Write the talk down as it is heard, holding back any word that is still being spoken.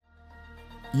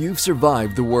You've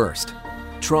survived the worst: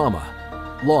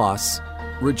 trauma, loss,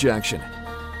 rejection.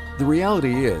 The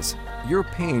reality is, your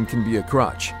pain can be a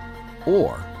crutch,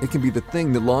 or it can be the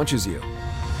thing that launches you.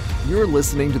 You're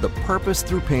listening to the Purpose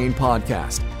Through Pain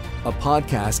podcast, a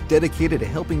podcast dedicated to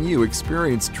helping you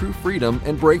experience true freedom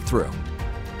and breakthrough.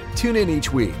 Tune in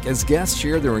each week as guests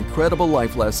share their incredible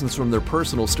life lessons from their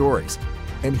personal stories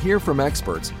and hear from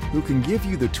experts who can give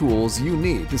you the tools you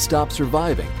need to stop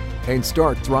surviving and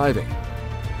start thriving.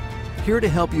 Here to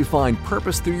help you find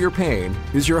purpose through your pain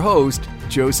is your host,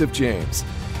 Joseph James.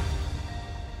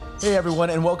 Hey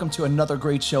everyone, and welcome to another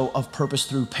great show of Purpose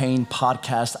Through Pain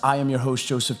podcast. I am your host,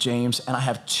 Joseph James, and I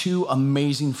have two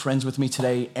amazing friends with me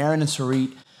today, Aaron and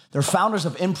Sarit. They're founders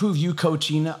of Improve You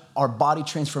Coaching, our body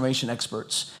transformation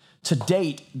experts. To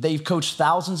date, they've coached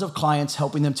thousands of clients,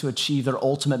 helping them to achieve their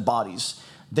ultimate bodies.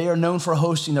 They are known for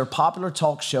hosting their popular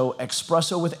talk show,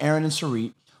 Espresso with Aaron and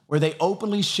Sarit, where they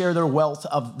openly share their wealth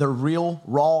of their real,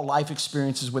 raw life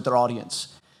experiences with their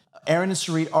audience. Aaron and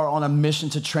Sarit are on a mission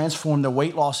to transform the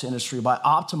weight loss industry by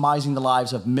optimizing the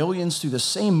lives of millions through the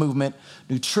same movement,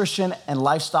 nutrition, and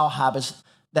lifestyle habits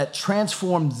that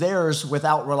transform theirs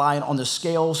without relying on the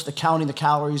scales, the counting the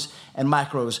calories, and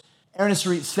macros. Aaron and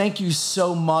Sarit, thank you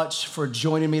so much for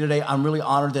joining me today. I'm really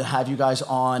honored to have you guys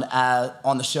on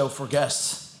the show for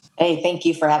guests. Hey, thank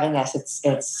you for having us.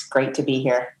 It's great to be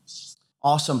here.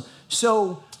 Awesome.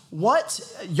 So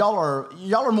y'all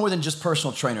are more than just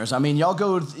personal trainers. I mean, y'all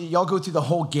go through the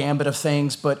whole gambit of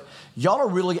things, but y'all are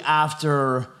really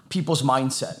after people's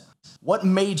mindset. What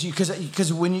made you,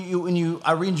 because when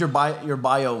I read your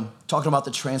bio talking about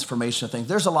the transformation of things,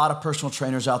 there's a lot of personal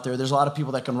trainers out there. There's a lot of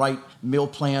people that can write meal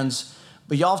plans,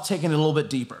 but y'all have taken it a little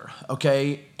bit deeper,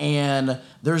 okay? And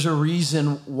there's a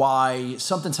reason why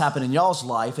something's happened in y'all's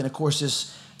life. And of course,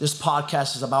 this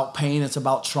podcast is about pain. It's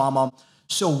about trauma.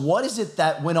 So what is it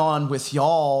that went on with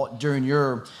y'all during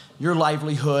your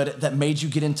livelihood that made you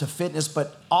get into fitness,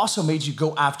 but also made you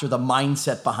go after the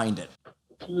mindset behind it?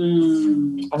 I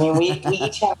mean, we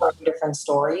each have our different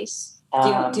stories. Do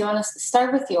you want to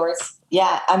start with yours?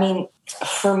 Yeah, I mean,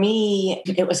 for me,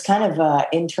 it was kind of an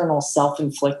internal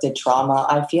self-inflicted trauma.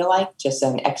 I feel like just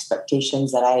an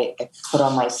expectations that I put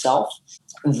on myself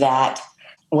that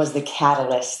was the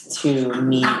catalyst to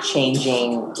me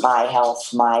changing my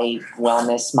health, my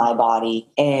wellness, my body.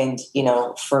 And,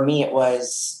 for me, it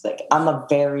was like, I'm a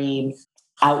very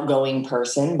outgoing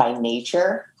person by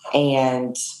nature,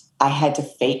 and I had to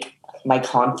fake my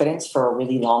confidence for a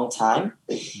really long time.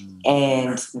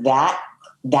 And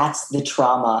that's the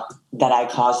trauma that I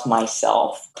caused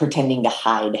myself, pretending to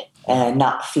hide and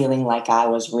not feeling like I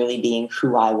was really being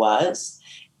who I was.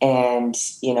 And,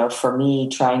 for me,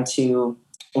 trying to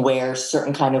wear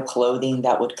certain kind of clothing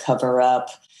that would cover up,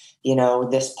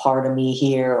 this part of me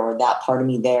here or that part of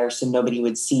me there, so nobody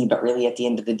would see. But really, at the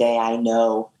end of the day, I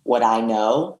know what I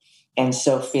know. And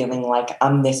so feeling like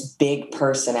I'm this big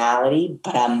personality,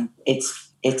 but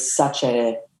it's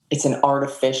an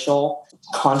artificial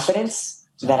confidence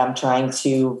that I'm trying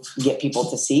to get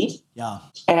people to see. Yeah.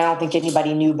 And I don't think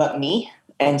anybody knew but me.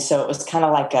 And so it was kind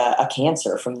of like a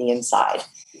cancer from the inside.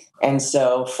 And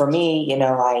so for me,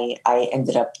 I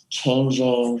ended up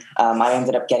changing. I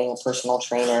ended up getting a personal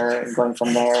trainer and going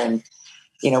from there. And,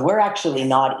 we're actually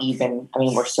not even,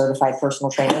 we're certified personal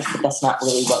trainers, but that's not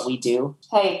really what we do.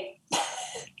 Hey.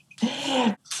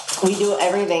 We do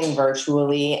everything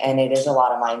virtually, and it is a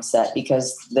lot of mindset,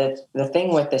 because the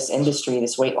thing with this industry,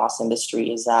 this weight loss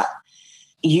industry, is that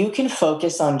you can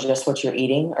focus on just what you're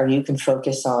eating, or you can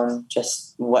focus on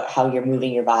just how you're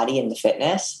moving your body and the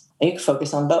fitness. And you can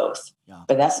focus on both. Yeah.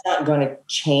 But that's not going to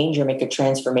change or make a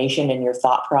transformation in your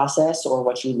thought process, or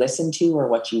what you listen to, or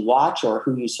what you watch, or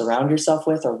who you surround yourself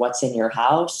with, or what's in your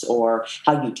house, or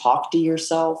how you talk to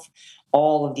yourself.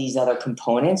 All of these other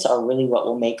components are really what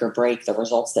will make or break the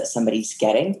results that somebody's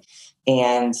getting.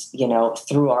 And,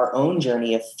 through our own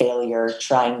journey of failure,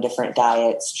 trying different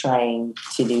diets, trying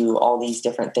to do all these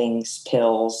different things,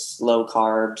 pills, low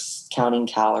carbs, counting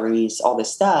calories, all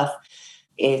this stuff,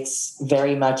 it's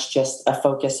very much just a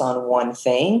focus on one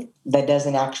thing that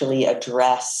doesn't actually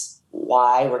address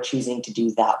why we're choosing to do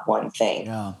that one thing.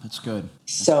 Yeah, that's good.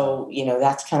 So,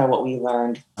 that's kind of what we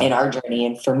learned in our journey.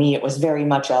 And for me, it was very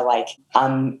much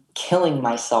I'm killing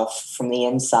myself from the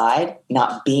inside,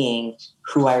 not being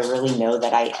who I really know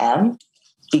that I am,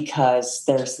 because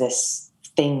there's this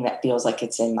thing that feels like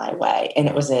it's in my way. And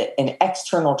it was an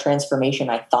external transformation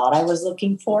I thought I was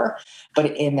looking for.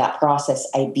 But in that process,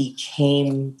 I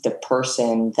became the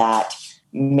person that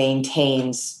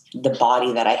maintains the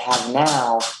body that I have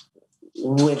now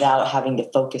without having to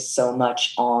focus so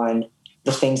much on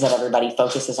the things that everybody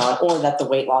focuses on, or that the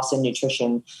weight loss and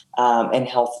nutrition and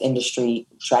health industry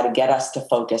try to get us to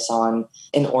focus on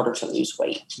in order to lose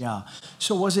weight. Yeah.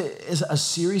 So was it a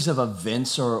series of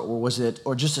events or was it,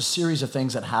 or just a series of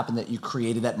things that happened that you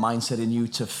created that mindset in you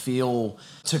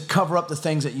to cover up the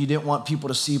things that you didn't want people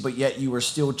to see, but yet you were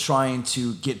still trying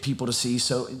to get people to see?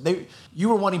 So you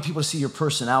were wanting people to see your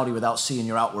personality without seeing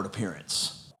your outward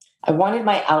appearance. I wanted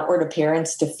my outward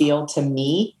appearance to feel to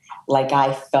me like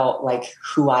I felt like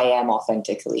who I am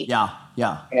authentically. Yeah.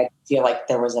 And I feel like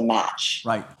there was a match.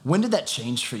 Right. When did that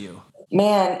change for you?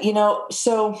 Man,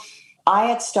 so I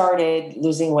had started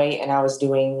losing weight and I was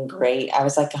doing great. I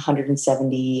was like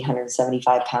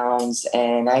 175 pounds.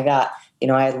 And I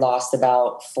had lost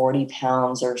about 40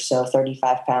 pounds or so,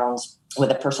 35 pounds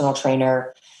with a personal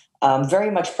trainer,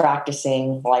 very much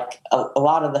practicing like a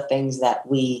lot of the things that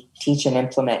we teach and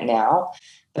implement now.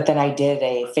 But then I did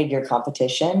a figure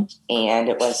competition and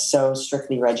it was so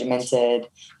strictly regimented.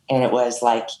 And it was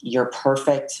like, you're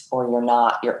perfect or you're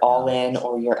not, you're all in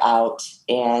or you're out.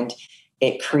 And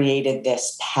it created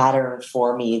this pattern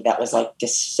for me that was like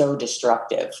so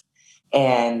destructive.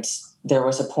 And there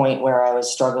was a point where I was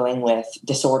struggling with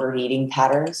disordered eating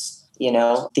patterns, it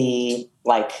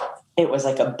was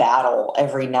like a battle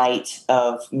every night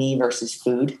of me versus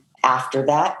food after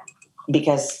that.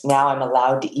 Because now I'm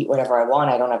allowed to eat whatever I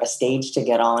want. I don't have a stage to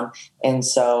get on. And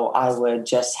so I would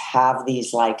just have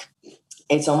these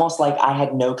it's almost like I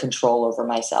had no control over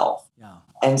myself. Yeah.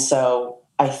 And so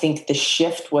I think the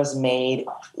shift was made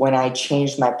when I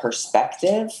changed my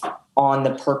perspective on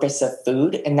the purpose of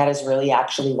food. And that is really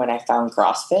actually when I found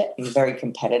CrossFit. I'm very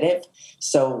competitive.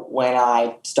 So when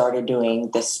I started doing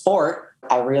this sport,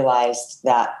 I realized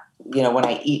that, when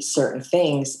I eat certain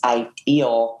things, I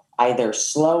feel either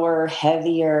slower,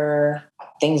 heavier,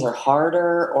 things are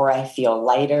harder, or I feel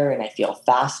lighter and I feel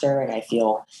faster and I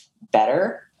feel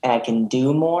better and I can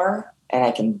do more and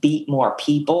I can beat more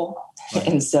people. Right.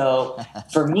 And so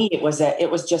for me, it was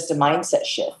just a mindset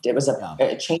shift. It was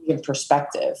a change in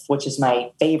perspective, which is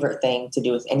my favorite thing to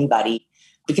do with anybody,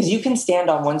 because you can stand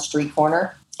on one street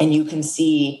corner and you can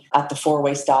see at the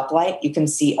 4-way stoplight, you can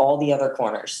see all the other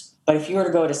corners. But if you were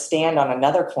to go to stand on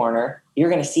another corner, you're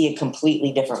going to see a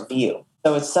completely different view.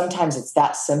 So sometimes it's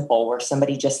that simple where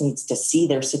somebody just needs to see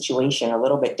their situation a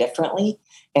little bit differently.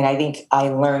 And I think I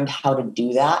learned how to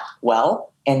do that well.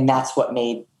 And that's what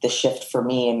made the shift for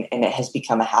me. And it has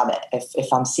become a habit.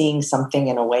 If I'm seeing something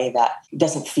in a way that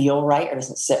doesn't feel right or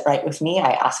doesn't sit right with me,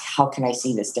 I ask, how can I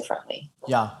see this differently?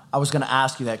 Yeah, I was going to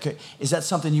ask you that. Is that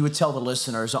something you would tell the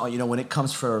listeners, when it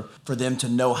comes for them to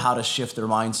know how to shift their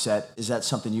mindset? Is that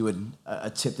something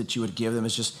a tip that you would give them,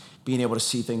 is just being able to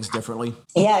see things differently?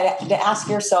 Yeah, to ask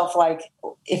yourself,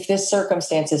 if this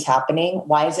circumstance is happening,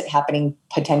 why is it happening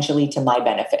potentially to my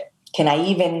benefit? Can I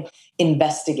even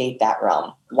investigate that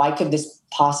realm? Why could this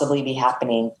possibly be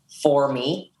happening for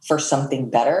me, for something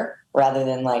better, rather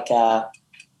than a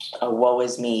woe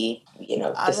is me?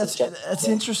 That's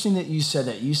interesting that you said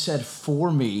that. You said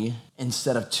for me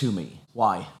instead of to me.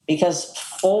 Why? Because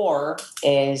for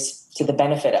is to the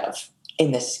benefit of,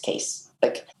 in this case.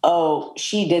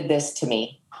 She did this to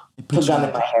me. Put gum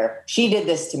in my hair. She did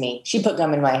this to me. She put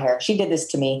gum in my hair. She did this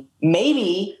to me.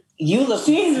 Maybe you look...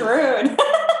 She's rude.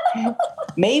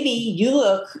 Maybe you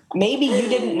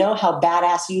didn't know how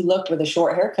badass you looked with a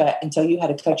short haircut until you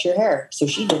had to cut your hair. So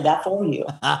she did that for you.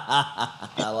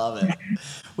 I love it.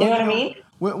 You know what I mean?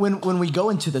 When we go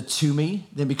into the to me,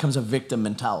 then it becomes a victim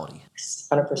mentality.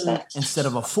 100%. Instead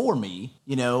of a for me,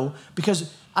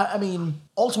 because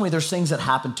ultimately there's things that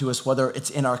happen to us, whether it's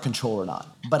in our control or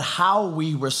not. But how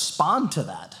we respond to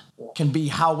that can be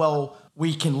how well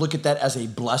we can look at that as a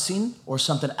blessing or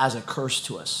something as a curse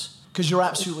to us. Because you're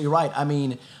absolutely right.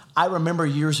 I remember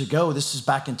years ago, this is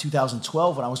back in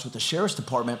 2012 when I was with the Sheriff's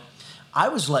Department, I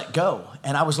was let go.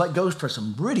 And I was let go for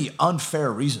some really unfair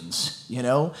reasons,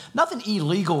 Nothing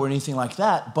illegal or anything like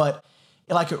that, but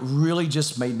it really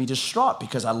just made me distraught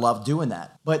because I loved doing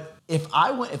that. But if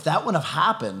that wouldn't have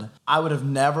happened, I would have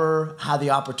never had the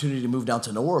opportunity to move down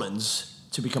to New Orleans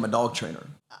to become a dog trainer.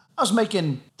 I was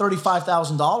making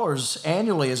 $35,000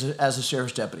 annually as a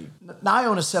sheriff's deputy. Now I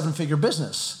own a 7-figure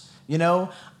business.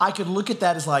 I could look at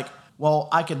that as I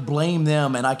could blame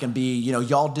them and I can be,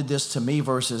 y'all did this to me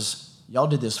versus y'all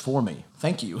did this for me.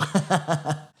 Thank you.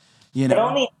 It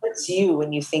only hurts you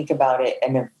when you think about it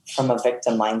from a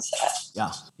victim mindset.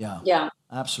 Yeah.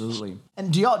 Absolutely.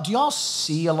 And do y'all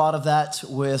see a lot of that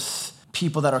with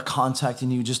people that are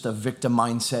contacting you, just a victim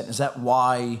mindset? Is that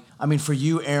why, for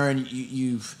you, Aaron,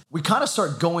 we kind of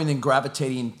start going and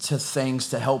gravitating to things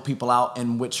to help people out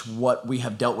in what we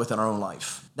have dealt with in our own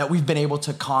life, that we've been able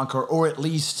to conquer or at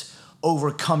least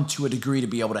overcome to a degree to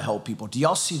be able to help people. Do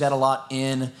y'all see that a lot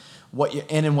in what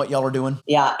y'all are doing?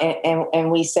 Yeah.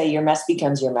 And we say your mess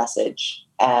becomes your message.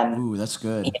 Ooh, that's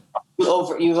good.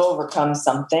 You've overcome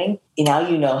something. Now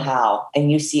you know how,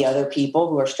 and you see other people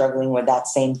who are struggling with that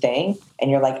same thing,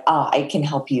 and you're like, I can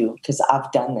help you because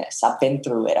I've done this. I've been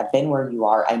through it. I've been where you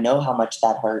are. I know how much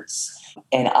that hurts.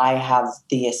 And I have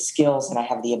the skills and I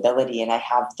have the ability and I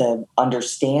have the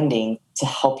understanding to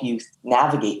help you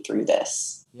navigate through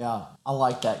this. Yeah, I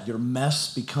like that. Your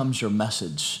mess becomes your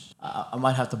message. I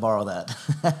might have to borrow that.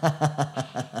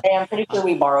 Hey, I'm pretty sure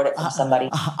we borrowed it from somebody.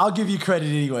 I'll give you credit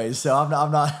anyway, so I'm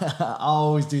not I'll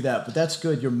always do that. But that's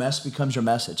good. Your mess becomes your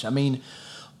message. I mean,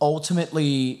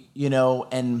 ultimately,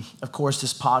 and of course,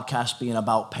 this podcast being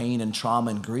about pain and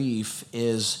trauma and grief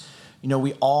is,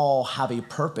 we all have a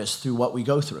purpose through what we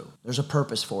go through. There's a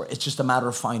purpose for it. It's just a matter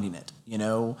of finding it.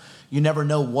 You never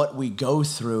know what we go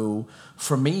through.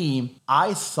 For me,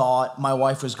 I thought my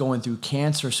wife was going through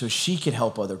cancer so she could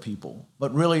help other people.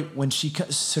 But really, when she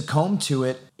succumbed to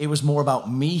it, it was more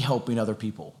about me helping other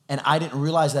people. And I didn't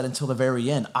realize that until the very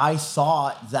end. I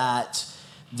thought that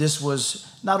this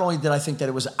was, not only did I think that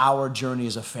it was our journey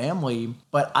as a family,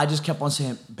 but I just kept on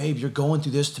saying, babe, you're going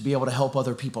through this to be able to help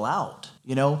other people out,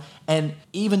 And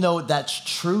even though that's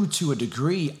true to a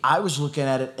degree, I was looking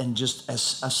at it in just a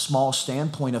small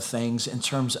standpoint of things in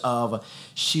terms of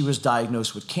she was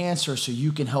diagnosed with cancer, so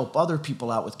you can help other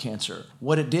people out with cancer.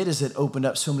 What it did is it opened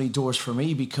up so many doors for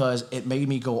me because it made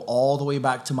me go all the way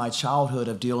back to my childhood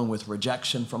of dealing with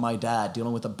rejection from my dad,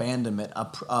 dealing with abandonment,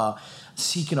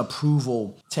 seeking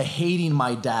approval, to hating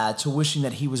my dad, to wishing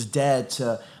that he was dead,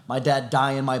 to my dad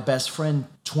dying my best friend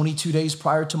 22 days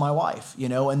prior to my wife,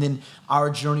 and then our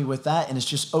journey with that. And it's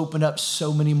just opened up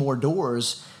so many more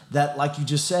doors that, like you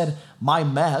just said, my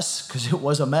mess, because it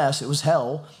was a mess, it was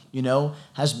hell,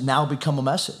 has now become a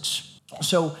message.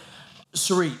 So,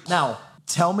 Sarit, now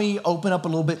open up a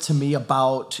little bit to me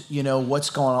about, what's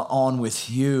going on with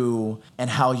you and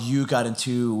how you got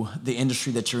into the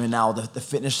industry that you're in now, the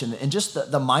fitness and just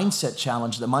the mindset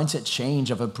challenge, the mindset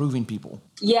change of improving people.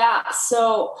 Yeah.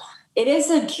 So it is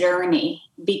a journey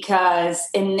because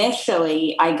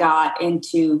initially I got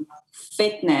into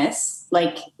fitness,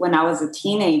 like when I was a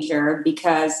teenager,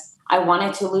 because I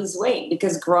wanted to lose weight,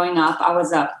 because growing up, I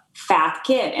was a fat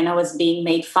kid and I was being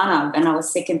made fun of, and I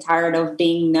was sick and tired of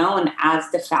being known as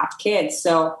the fat kid.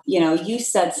 So, you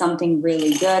said something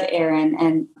really good, Aaron,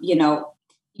 and,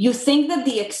 you think that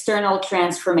the external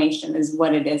transformation is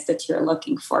what it is that you're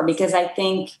looking for, because I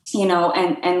think,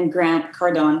 and Grant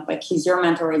Cardone, like he's your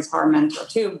mentor, he's our mentor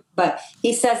too, but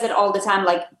he says it all the time,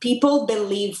 like people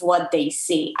believe what they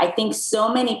see. I think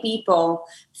so many people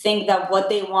think that what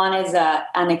they want is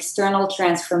an external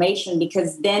transformation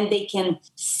because then they can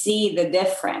see the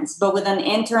difference. But with an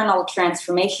internal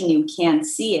transformation, you can't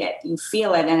see it, you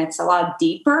feel it, and it's a lot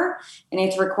deeper and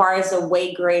it requires a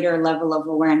way greater level of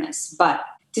awareness. But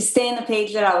to stay in the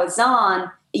page that I was on,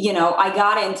 I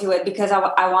got into it because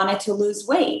I wanted to lose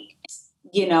weight.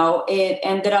 It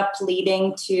ended up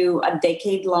leading to a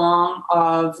decade long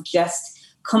of just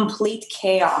complete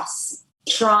chaos,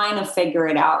 trying to figure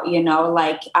it out.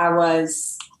 Like I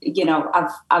was,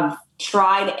 I've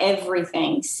tried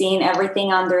everything, seen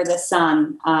everything under the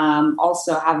sun.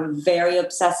 Also have a very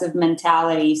obsessive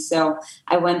mentality. So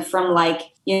I went from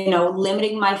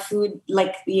limiting my food,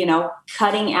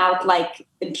 cutting out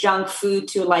junk food,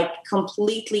 to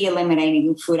completely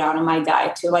eliminating food out of my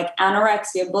diet, to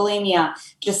anorexia, bulimia,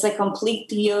 just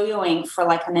complete yo-yoing for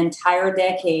an entire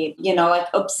decade,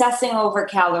 obsessing over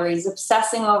calories,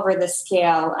 obsessing over the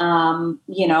scale,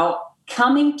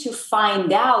 coming to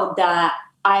find out that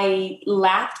I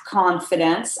lacked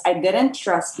confidence. I didn't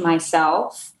trust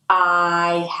myself.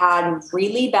 I had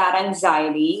really bad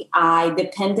anxiety. I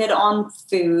depended on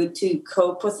food to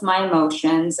cope with my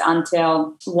emotions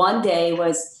until one day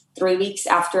was 3 weeks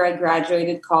after I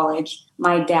graduated college.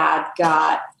 My dad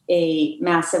got a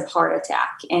massive heart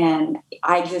attack. And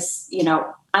I just,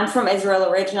 I'm from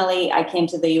Israel originally. I came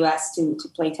to the US to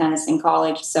play tennis in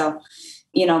college. So,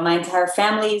 my entire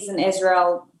family is in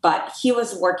Israel, but he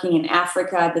was working in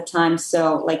Africa at the time.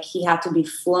 So he had to be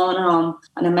flown home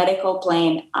on a medical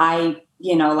plane. I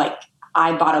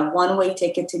bought a one-way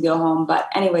ticket to go home. But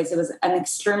anyways, it was an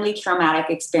extremely traumatic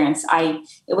experience.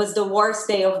 It was the worst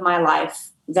day of my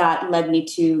life that led me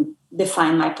to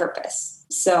define my purpose.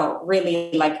 So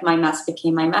really my mess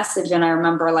became my message. And I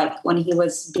remember when he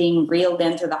was being reeled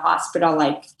into the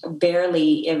hospital,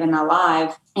 barely even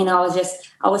alive, And I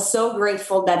was so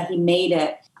grateful that he made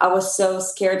it. I was so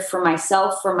scared for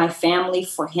myself, for my family,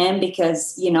 for him,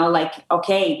 because, like,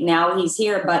 okay, now he's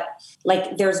here, but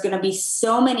like, there's going to be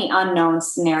so many unknown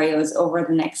scenarios over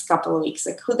the next couple of weeks.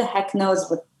 Like, who the heck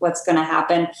knows what's going to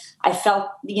happen? I felt,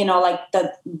 like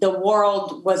the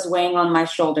world was weighing on my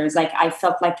shoulders. Like, I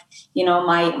felt like,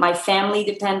 my family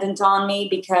dependent on me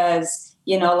because,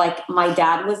 like, my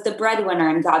dad was the breadwinner,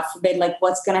 and God forbid, like,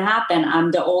 what's going to happen? I'm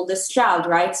the oldest child,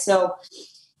 right? So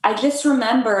I just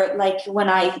remember, like, when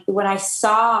I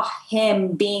saw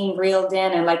him being reeled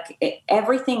in, and like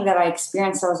everything that I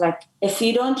experienced, I was like, if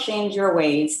you don't change your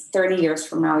ways, 30 years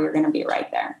from now, you're going to be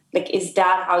right there. Like, is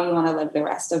that how you want to live the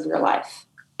rest of your life?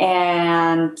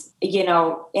 And,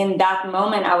 in that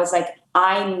moment, I was like,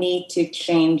 I need to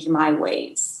change my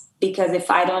ways. Because if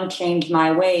I don't change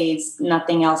my ways,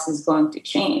 nothing else is going to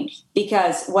change.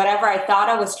 Because whatever I thought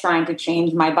I was trying to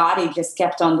change, my body just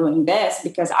kept on doing this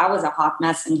because I was a hot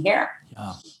mess in here.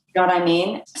 Yeah. You know what I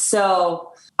mean?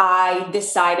 So I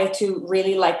decided to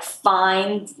really like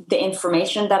find the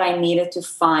information that I needed to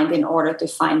find in order to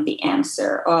find the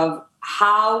answer of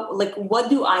how, like,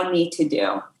 what do I need to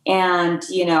do? And,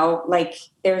 like,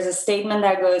 there's a statement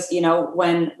that goes,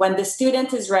 when the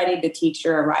student is ready, the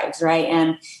teacher arrives, right?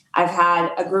 And I've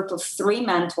had a group of 3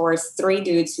 mentors, 3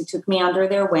 dudes who took me under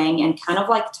their wing and kind of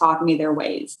like taught me their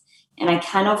ways. And I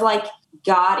kind of like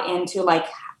got into like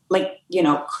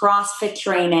CrossFit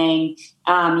training,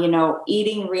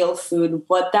 eating real food,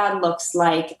 what that looks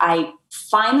like. I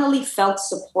finally felt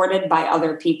supported by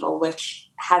other people, which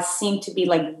has seemed to be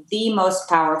like the most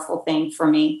powerful thing for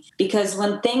me, because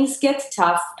when things get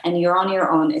tough and you're on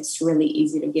your own, it's really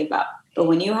easy to give up. But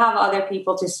when you have other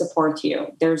people to support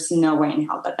you, there's no way in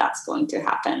hell that that's going to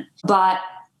happen. But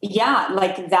yeah,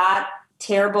 like that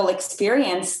terrible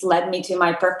experience led me to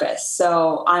my purpose.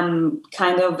 So I'm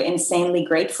kind of insanely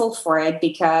grateful for it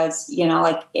because,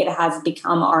 like it has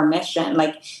become our mission.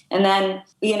 Like, and then,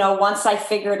 once I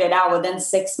figured it out, within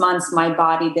 6 months, my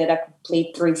body did a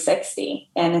complete 360.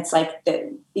 And it's like,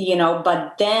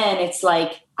 but then it's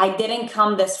like, I didn't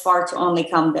come this far to only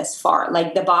come this far.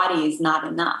 Like the body is not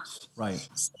enough. Right.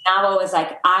 So now I was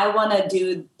like, I want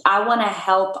to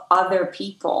help other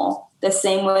people the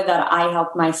same way that I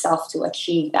helped myself to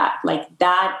achieve that. Like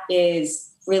that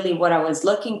is really what I was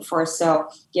looking for. So,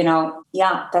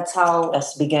 that's how.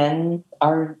 Let's begin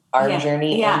our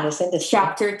journey in this industry.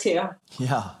 Chapter 2.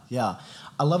 Yeah.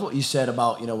 I love what you said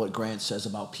about, what Grant says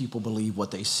about people believe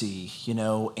what they see,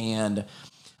 and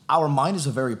our mind is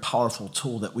a very powerful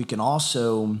tool that we can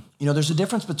also, there's a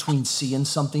difference between seeing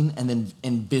something and then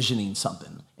envisioning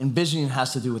something. Envisioning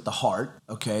has to do with the heart,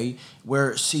 okay?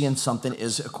 Where seeing something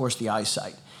is, of course, the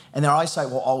eyesight. And our eyesight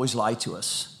will always lie to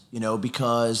us,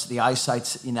 because the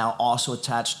eyesight's also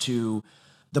attached to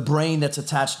the brain that's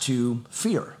attached to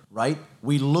fear, right?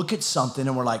 We look at something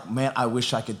and we're like, man, I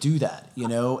wish I could do that,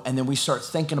 And then we start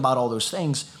thinking about all those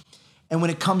things. And when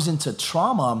it comes into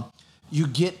trauma, you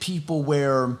get people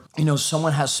where,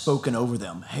 someone has spoken over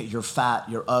them. Hey, you're fat,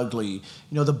 you're ugly,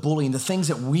 the bullying, the things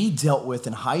that we dealt with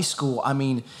in high school. I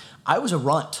mean, I was a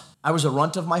runt. I was a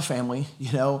runt of my family.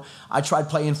 I tried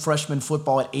playing freshman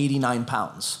football at 89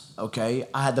 pounds. Okay.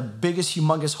 I had the biggest,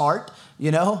 humongous heart,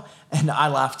 and I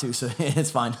laugh too. So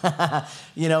it's fine. I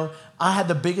had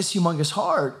the biggest, humongous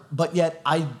heart, but yet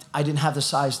I didn't have the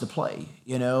size to play,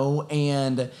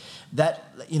 and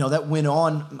that went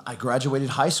on. I graduated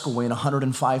high school weighing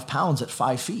 105 pounds at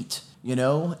 5 feet,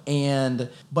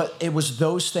 but it was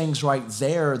those things right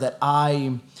there that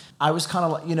I was kind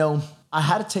of like, I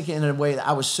had to take it in a way that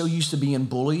I was so used to being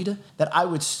bullied that I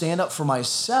would stand up for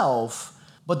myself.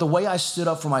 But the way I stood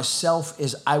up for myself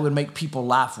is I would make people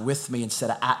laugh with me instead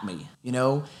of at me,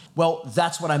 Well,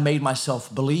 that's what I made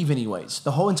myself believe anyways.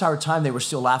 The whole entire time they were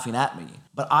still laughing at me,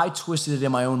 but I twisted it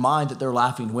in my own mind that they're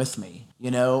laughing with me,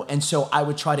 And so I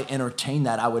would try to entertain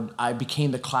that. I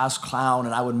became the class clown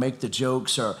and I would make the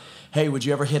jokes or, hey, would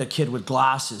you ever hit a kid with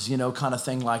glasses, kind of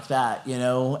thing like that,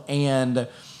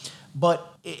 but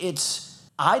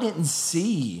I didn't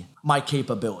see my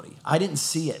capability. I didn't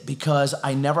see it because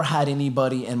I never had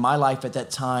anybody in my life at that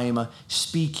time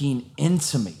speaking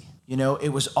into me.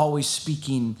 It was always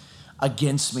speaking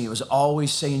against me. It was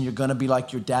always saying, you're going to be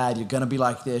like your dad. You're going to be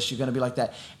like this. You're going to be like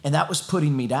that. And that was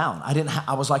putting me down.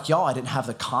 I was like, y'all, I didn't have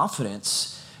the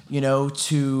confidence,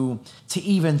 to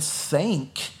even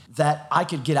think that I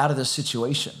could get out of this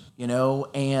situation,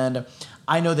 and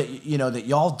I know that, that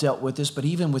y'all dealt with this, but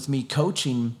even with me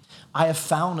coaching, I have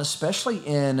found, especially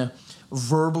in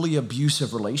verbally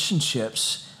abusive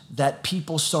relationships, that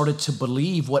people started to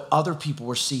believe what other people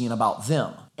were seeing about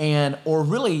them. and or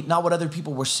really not what other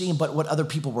people were seeing, but what other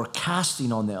people were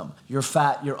casting on them. You're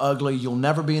fat, you're ugly, you'll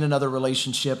never be in another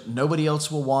relationship, nobody else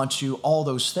will want you, all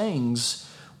those things,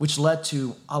 which led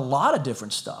to a lot of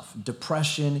different stuff,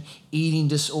 depression, eating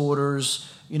disorders,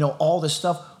 all this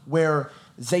stuff where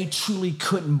they truly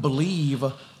couldn't believe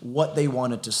what they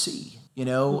wanted to see,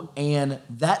 and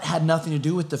that had nothing to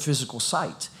do with the physical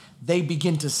sight. They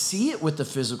begin to see it with the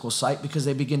physical sight because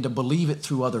they begin to believe it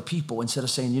through other people instead of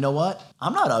saying, you know what?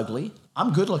 I'm not ugly.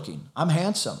 I'm good looking. I'm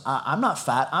handsome. I'm not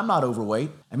fat. I'm not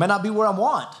overweight. I may not be where I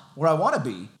want to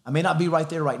be. I may not be right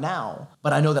there right now,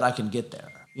 but I know that I can get there.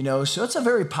 So it's a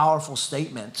very powerful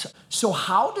statement. So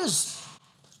how does,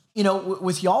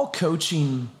 with y'all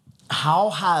coaching,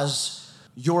 how has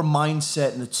your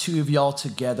mindset and the two of y'all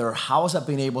together, how has that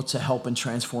been able to help and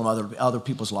transform other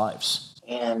people's lives?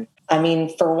 And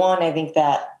for one, I think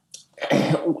that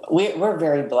we're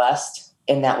very blessed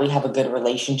in that we have a good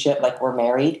relationship, like we're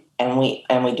married and we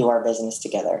do our business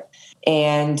together.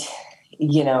 And,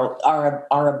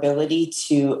 our ability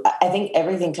to, I think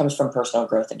everything comes from personal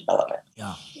growth and development.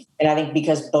 Yeah. And I think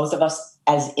because both of us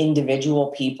as individual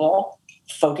people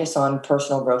focus on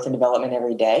personal growth and development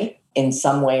every day in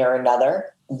some way or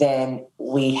another, then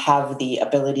we have the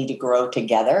ability to grow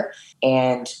together.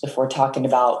 And if we're talking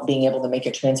about being able to make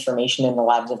a transformation in the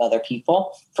lives of other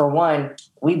people, for one,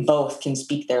 we both can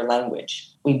speak their language.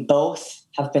 We both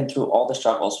have been through all the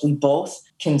struggles. We both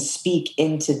can speak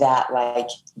into that, like,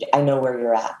 I know where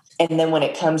you're at. And then when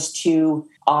it comes to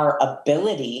our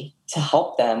ability to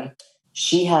help them,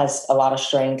 she has a lot of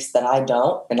strengths that I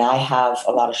don't, and I have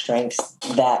a lot of strengths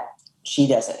that she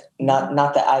doesn't. Not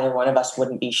that either one of us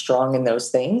wouldn't be strong in those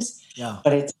things,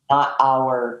 but it's not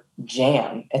our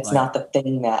jam. It's right. Not the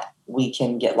thing that we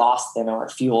can get lost in or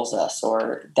fuels us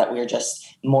or that we're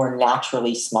just more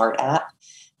naturally smart at.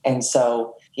 And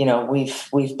so,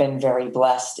 we've been very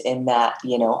blessed in that,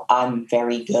 I'm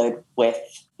very good with,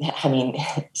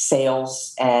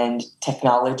 sales and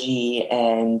technology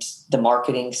and the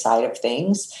marketing side of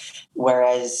things.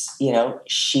 Whereas,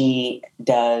 she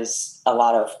does a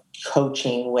lot of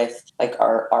coaching with like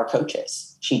our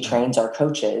coaches. She trains our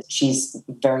coaches. She's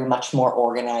very much more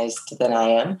organized than I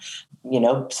am,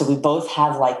 so we both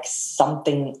have like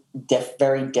something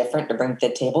very different to bring to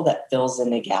the table that fills in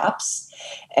the gaps.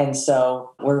 And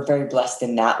so we're very blessed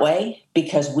in that way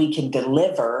because we can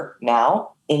deliver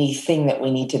now anything that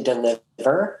we need to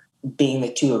deliver being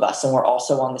the two of us. And we're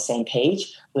also on the same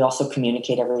page. We also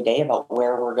communicate every day about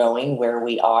where we're going, where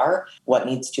we are, what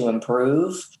needs to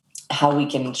improve, how we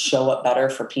can show up better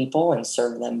for people and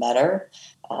serve them better.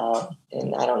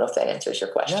 And I don't know if that answers your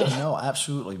question. Yeah, no,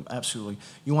 absolutely. Absolutely.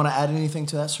 You want to add anything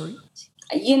to that, Sarit?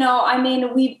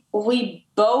 We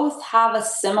both have a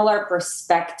similar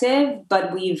perspective,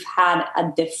 but we've had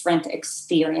a different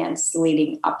experience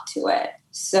leading up to it.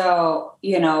 So,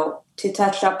 to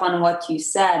touch up on what you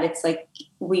said, it's like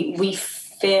we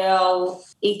fill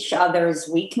each other's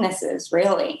weaknesses,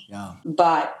 really. Yeah.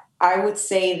 But I would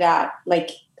say that,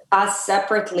 like, us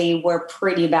separately, we're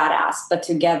pretty badass, but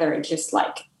together, it's just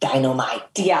like dynamite.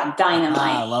 Yeah, dynamite.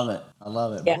 I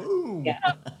love it. Yeah. Woo. Yeah.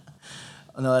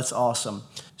 No, that's awesome.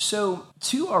 So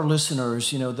to our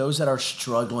listeners, those that are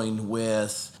struggling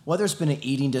with whether it's been an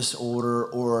eating disorder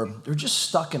or they're just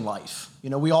stuck in life.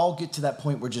 We all get to that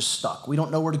point where we're just stuck. We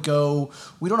don't know where to go.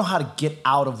 We don't know how to get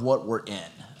out of what we're in.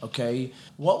 Okay.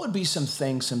 What would be some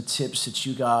tips that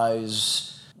you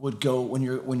guys would go when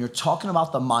you're talking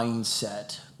about the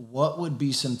mindset? What would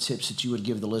be some tips that you would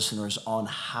give the listeners on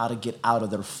how to get out of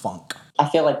their funk? I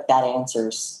feel like that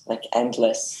answer's like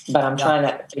endless, but I'm trying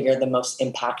to figure the most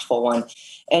impactful one.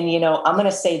 And, I'm going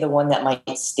to say the one that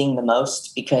might sting the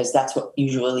most because that's what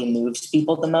usually moves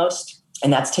people the most.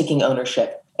 And that's taking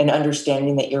ownership and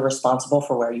understanding that you're responsible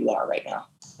for where you are right now.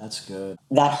 That's good.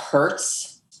 That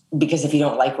hurts because if you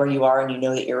don't like where you are and you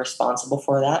know that you're responsible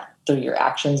for that through your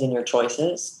actions and your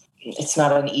choices, it's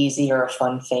not an easy or a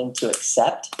fun thing to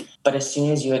accept. But as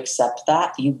soon as you accept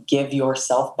that, you give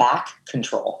yourself back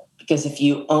control. Because if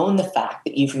you own the fact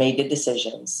that you've made the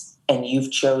decisions and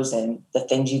you've chosen the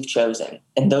things you've chosen,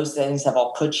 and those things have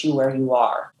all put you where you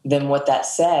are, then what that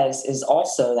says is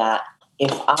also that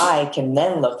if I can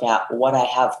then look at what I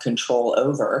have control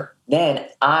over, then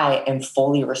I am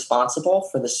fully responsible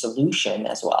for the solution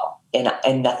as well.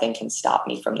 And nothing can stop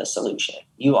me from the solution.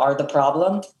 You are the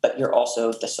problem, but you're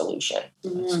also the solution.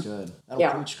 That's good.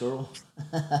 That'll preach, girl.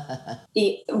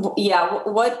 Yeah.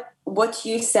 What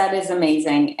you said is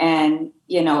amazing. And,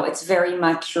 it's very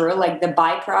mature. Like the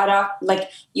byproduct, like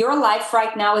your life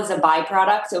right now is a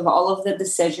byproduct of all of the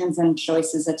decisions and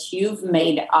choices that you've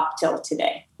made up till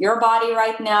today. Your body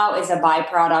right now is a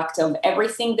byproduct of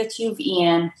everything that you've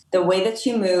eaten, the way that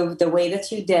you moved, the way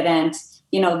that you didn't,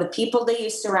 the people that you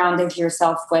surrounded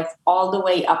yourself with all the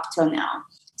way up till now.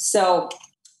 So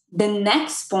the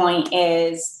next point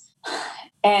is,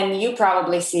 and you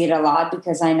probably see it a lot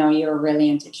because I know you're really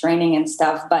into training and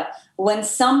stuff, but when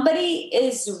somebody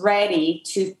is ready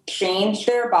to change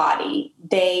their body,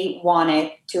 they want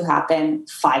it to happen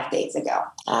 5 days ago.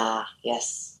 Ah,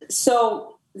 yes.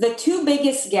 So the two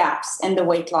biggest gaps in the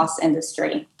weight loss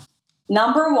industry.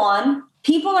 Number one,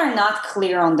 people are not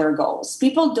clear on their goals.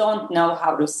 People don't know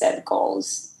how to set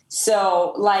goals.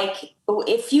 So like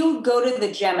if you go to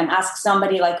the gym and ask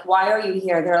somebody like, why are you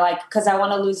here? They're like, because I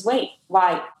want to lose weight.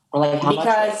 Why? Or like, how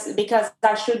because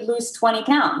I should lose 20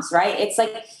 pounds, right? It's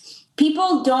like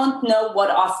people don't know what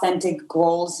authentic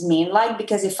goals mean. Like,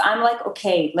 because if I'm like,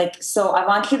 okay, like, so I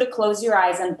want you to close your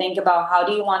eyes and think about how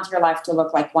do you want your life to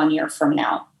look like 1 year from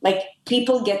now? Like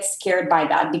people get scared by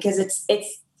that because it's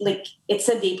like, it's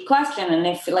a deep question. And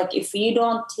if you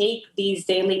don't take these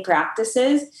daily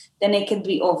practices, then it could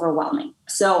be overwhelming.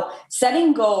 So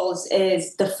setting goals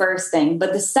is the first thing.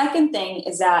 But the second thing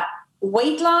is that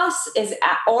weight loss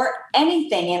or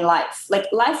anything in life, like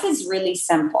life is really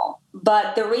simple.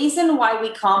 But the reason why we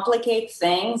complicate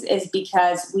things is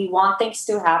because we want things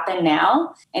to happen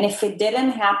now. And if it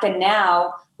didn't happen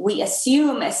now, we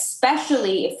assume,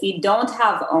 especially if you don't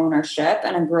have ownership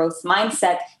and a growth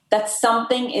mindset, that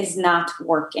something is not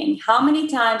working. How many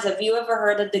times have you ever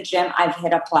heard at the gym, I've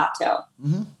hit a plateau?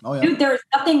 Mm-hmm. Oh, yeah. Dude, there's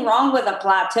nothing wrong with a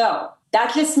plateau.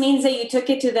 That just means that you took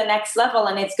it to the next level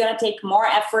and it's going to take more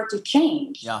effort to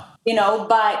change. Yeah.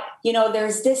 But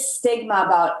there's this stigma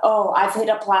about, oh, I've hit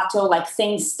a plateau, like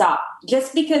things stop.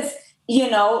 Just because,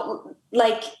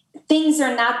 like things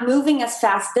are not moving as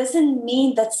fast doesn't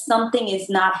mean that something is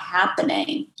not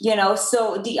happening,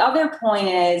 So the other point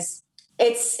is,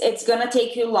 it's going to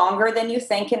take you longer than you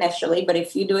think initially, but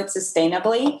if you do it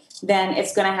sustainably, then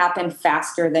it's going to happen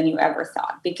faster than you ever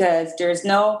thought because there's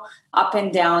no up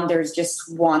and down. There's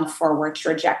just one forward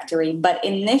trajectory. But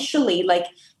initially, like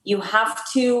you have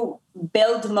to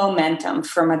build momentum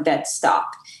from a dead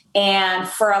stop. And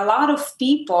for a lot of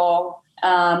people,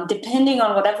 depending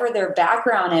on whatever their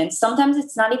background is, sometimes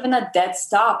it's not even a dead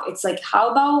stop. It's like,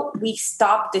 how about we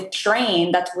stop the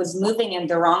train that was moving in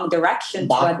the wrong direction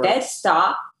backwards to a dead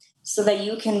stop so that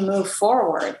you can move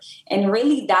forward? And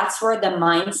really, that's where the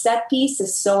mindset piece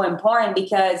is so important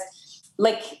because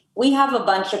like we have a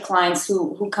bunch of clients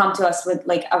who come to us with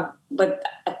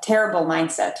a terrible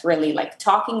mindset, really like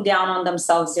talking down on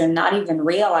themselves. They're not even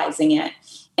realizing it.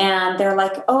 And they're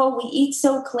like, oh, we eat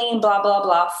so clean, blah, blah,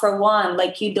 blah. For one,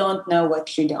 like you don't know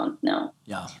what you don't know.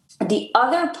 Yeah. The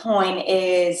other point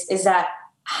is that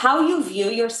how you view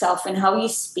yourself and how you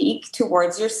speak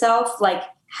towards yourself, like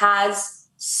has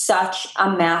such a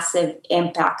massive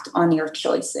impact on your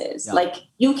choices. Yeah. Like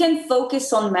you can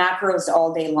focus on macros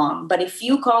all day long, but if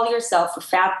you call yourself a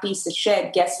fat piece of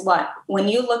shit, guess what? When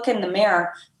you look in the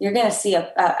mirror, you're going to see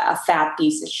a fat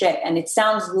piece of shit. And it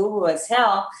sounds woo-woo as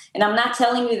hell. And I'm not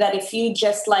telling you that if you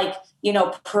just like,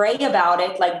 pray about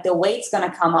it, like the weight's going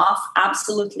to come off.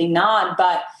 Absolutely not.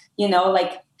 But,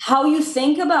 like how you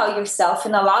think about yourself,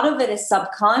 and a lot of it is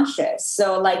subconscious.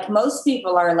 So like most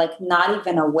people are like not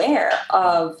even aware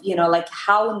of, like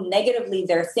how negatively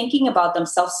they're thinking about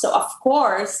themselves. So of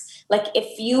course, like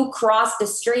if you cross the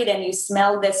street and you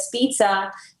smell this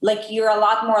pizza, like you're a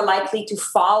lot more likely to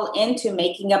fall into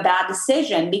making a bad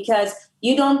decision because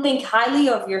you don't think highly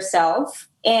of yourself.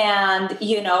 And,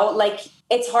 like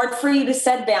it's hard for you to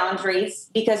set boundaries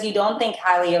because you don't think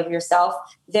highly of yourself.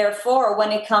 Therefore, when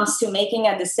it comes to making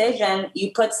a decision,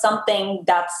 you put something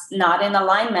that's not in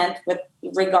alignment with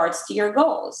regards to your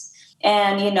goals.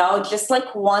 And, just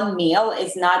like one meal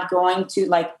is not going to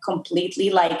like completely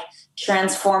like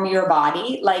transform your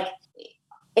body. Like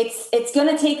it's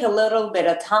going to take a little bit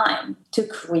of time to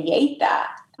create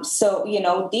that. So,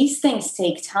 these things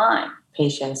take time.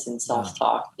 Patience and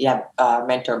self-talk. Yeah, our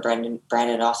mentor Brandon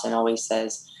Austin always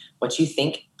says, what you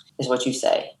think is what you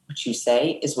say. What you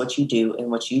say is what you do, and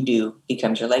what you do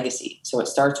becomes your legacy. So it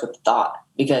starts with thought,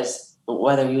 because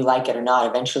whether you like it or not,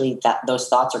 eventually those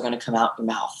thoughts are going to come out your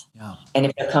mouth. Yeah. And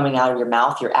if they're coming out of your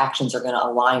mouth, your actions are going to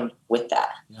align with that.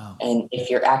 Yeah. And if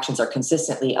your actions are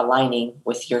consistently aligning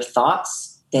with your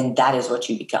thoughts, then that is what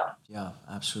you become. Yeah,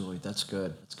 absolutely. That's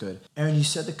good. That's good. Aaron, you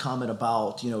said the comment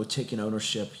about, taking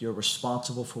ownership. You're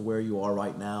responsible for where you are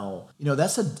right now. And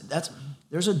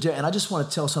I just want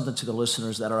to tell something to the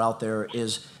listeners that are out there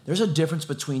is there's a difference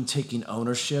between taking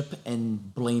ownership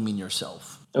and blaming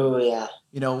yourself. Oh, yeah.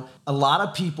 A lot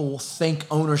of people think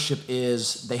ownership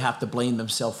is they have to blame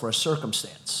themselves for a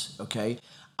circumstance, okay?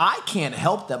 I can't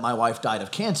help that my wife died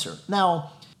of cancer.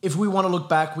 Now, if we want to look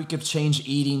back, we could change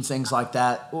eating, things like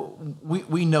that.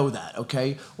 We know that,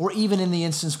 okay? Or even in the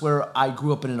instance where I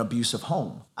grew up in an abusive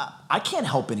home. I can't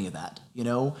help any of that,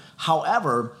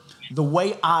 However, the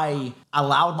way I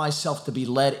allowed myself to be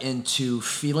led into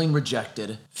feeling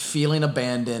rejected, feeling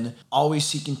abandoned, always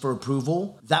seeking for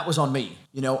approval, that was on me.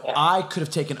 I could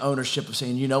have taken ownership of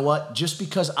saying, you know what, just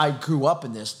because I grew up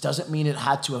in this doesn't mean it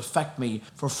had to affect me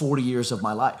for 40 years of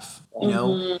my life,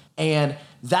 and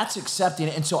that's accepting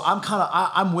it. And so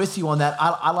I'm with you on that.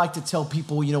 I like to tell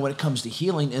people, when it comes to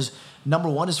healing is number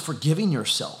one is forgiving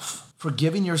yourself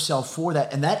for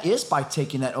that. And that is by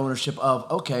taking that ownership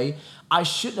of, okay, I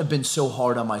shouldn't have been so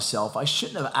hard on myself. I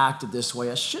shouldn't have acted this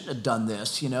way. I shouldn't have done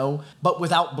this, but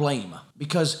without blame,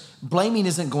 because blaming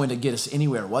isn't going to get us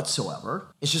anywhere whatsoever.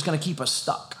 It's just going to keep us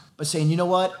stuck. But saying, you know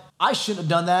what? I shouldn't have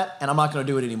done that, and I'm not going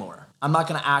to do it anymore. I'm not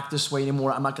going to act this way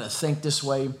anymore. I'm not going to think this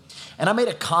way. And I made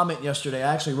a comment yesterday.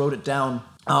 I actually wrote it down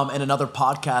in another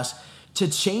podcast. To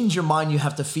change your mind, you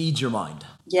have to feed your mind.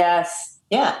 Yes.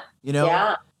 Yeah.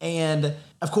 Yeah. And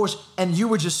of course, and you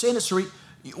were just saying it, Sarit,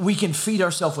 we can feed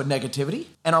ourselves with negativity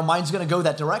and our mind's going to go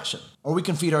that direction. Or we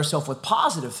can feed ourselves with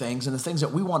positive things and the things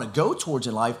that we want to go towards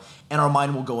in life, and our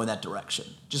mind will go in that direction.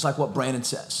 Just like what Brandon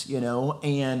says,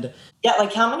 and yeah,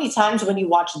 like how many times when you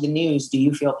watch the news do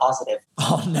you feel positive?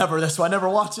 Oh, never. That's why I never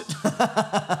watch it.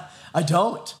 I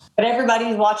don't. But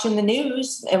everybody's watching the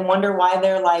news and wonder why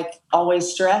they're like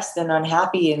always stressed and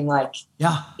unhappy, and like,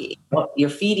 yeah, you're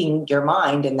feeding your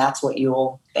mind and that's what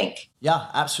you'll think. Yeah,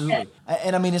 absolutely.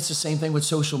 And I mean, it's the same thing with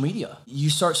social media. You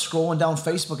start scrolling down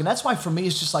Facebook, and that's why for me,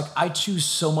 it's just like, I choose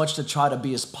so much to try to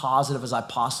be as positive as I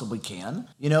possibly can,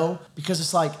 because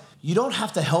it's like, you don't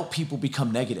have to help people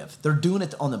become negative. They're doing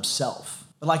it on themselves.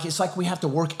 But it's like we have to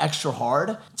work extra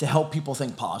hard to help people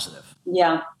think positive.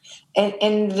 Yeah.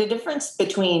 And the difference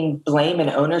between blame and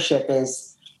ownership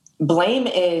is blame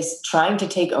is trying to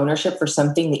take ownership for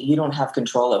something that you don't have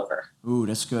control over. Ooh,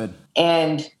 that's good.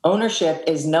 And ownership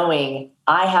is knowing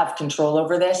I have control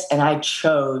over this, and I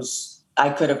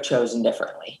could have chosen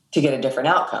differently to get a different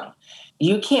outcome.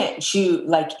 You can't choose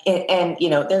and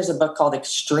there's a book called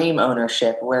Extreme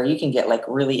Ownership where you can get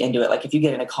really into it. Like if you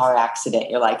get in a car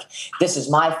accident, you're like, this is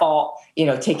my fault,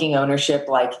 taking ownership.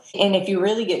 And if you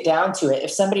really get down to it, if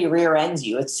somebody rear ends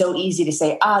you, it's so easy to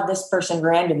say, this person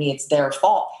rear-ended me, it's their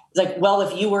fault. It's like, well,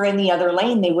 if you were in the other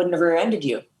lane, they wouldn't have rear-ended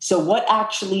you. So what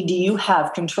actually do you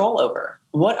have control over?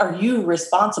 What are you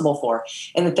responsible for?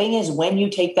 And the thing is, when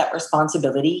you take that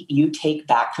responsibility, you take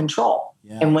back control.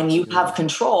 Yeah, and when you have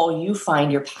control, you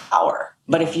find your power.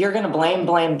 But if you're going to blame,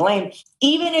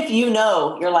 even if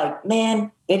you're like,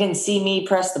 man, they didn't see me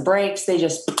press the brakes, they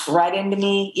just right into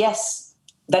me. Yes,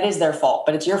 that is their fault,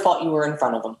 but it's your fault you were in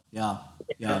front of them. Yeah.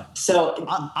 Yeah. So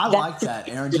I like that,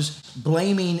 Aaron. Just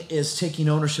blaming is taking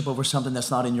ownership over something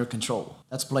that's not in your control.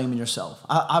 That's blaming yourself.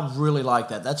 I really like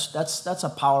that. That's a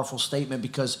powerful statement,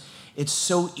 because it's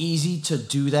so easy to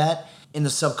do that in the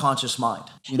subconscious mind.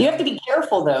 You have to be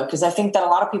careful though, because I think that a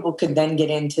lot of people could then get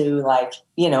into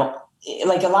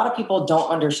a lot of people don't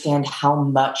understand how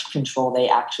much control they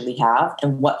actually have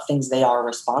and what things they are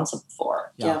responsible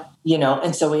for. Yeah.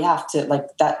 And so we have to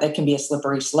that can be a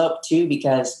slippery slope too,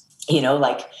 because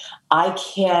I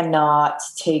cannot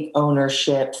take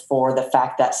ownership for the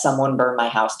fact that someone burned my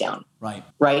house down. Right.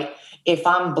 Right. If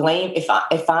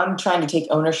I'm trying to take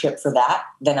ownership for that,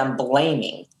 then I'm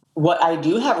blaming. What I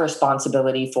do have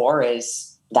responsibility for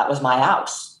is that was my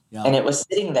house, and it was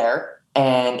sitting there.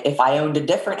 And if I owned a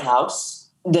different house,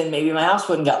 then maybe my house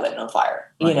wouldn't got lit on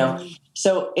fire, right.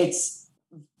 So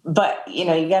but you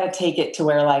got to take it to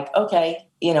where okay,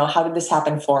 how did this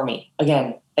happen for me?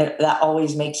 Again, that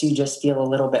always makes you just feel a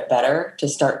little bit better to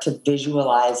start to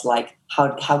visualize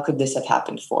how could this have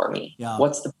happened for me? Yeah.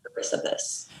 What's the purpose of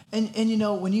this? And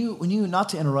when you not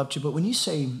to interrupt you, but when you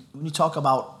talk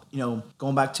about,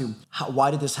 going back to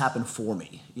why did this happen for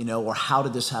me, or how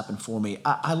did this happen for me?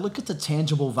 I look at the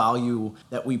tangible value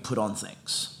that we put on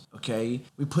things. Okay.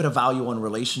 We put a value on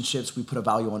relationships. We put a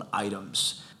value on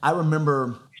items. I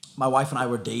remember my wife and I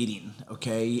were dating.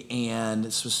 Okay. And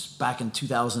this was back in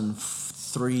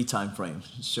 2003 timeframe,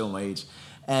 show my age.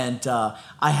 And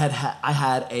I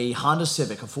had a Honda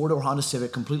Civic, a 4-door Honda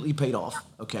Civic, completely paid off,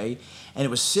 okay? And it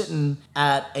was sitting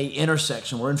at a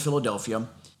intersection. We're in Philadelphia.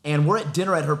 And we're at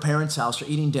dinner at her parents' house. We're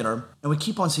eating dinner. And we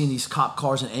keep on seeing these cop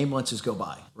cars and ambulances go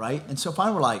by, right? And so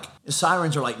finally we're like, the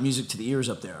sirens are like music to the ears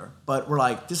up there. But we're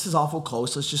like, this is awful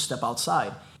close. Let's just step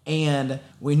outside. And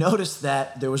we noticed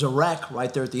that there was a wreck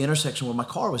right there at the intersection where my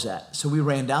car was at. So we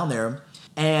ran down there.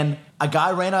 And a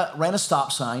guy ran a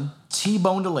stop sign,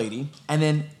 T-boned a lady, and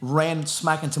then ran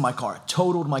smack into my car,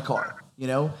 totaled my car, you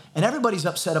know? And everybody's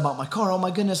upset about my car. Oh my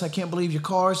goodness, I can't believe your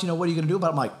cars. You know, what are you going to do about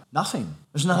it? I'm like, nothing.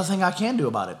 There's nothing I can do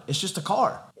about it. It's just a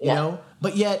car, you know?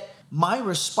 But yet my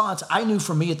response, I knew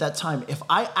for me at that time, if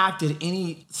I acted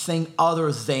anything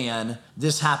other than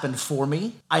this happened for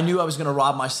me, I knew I was going to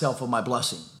rob myself of my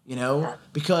blessing, you know?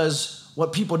 Because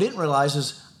what people didn't realize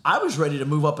is I was ready to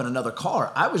move up in another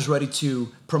car. I was ready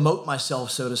to promote myself,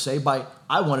 so to say,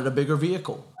 I wanted a bigger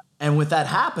vehicle. And with that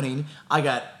happening, I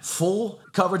got full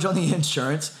coverage on the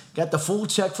insurance, got the full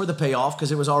check for the payoff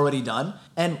because it was already done.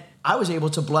 And I was able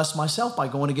to bless myself by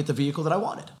going to get the vehicle that I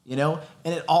wanted, you know?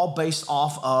 And it all based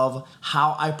off of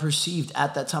how I perceived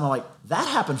at that time. I'm like, that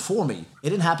happened for me. It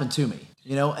didn't happen to me.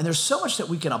 You know, and there's so much that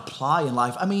we can apply in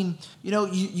life. I mean, you know,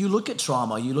 you look at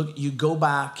trauma, you go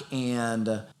back,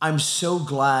 and I'm so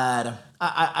glad.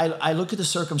 I look at the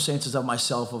circumstances of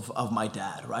myself, of my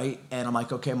dad, right? And I'm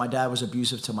like, okay, my dad was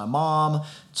abusive to my mom,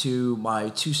 to my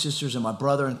 2 sisters and my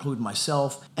brother, including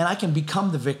myself, and I can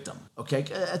become the victim, okay?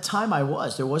 At a time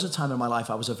there was a time in my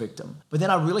life I was a victim. But then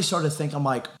I really started to think, I'm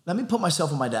like, let me put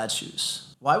myself in my dad's shoes.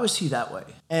 Why was he that way?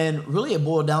 And really it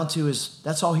boiled down to is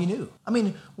that's all he knew. I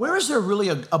mean, where is there really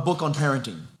a book on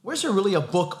parenting? Where's there really a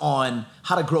book on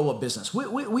how to grow a business?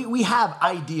 We have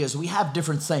ideas. We have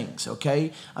different things,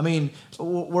 okay? I mean,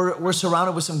 we're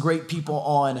surrounded with some great people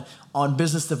on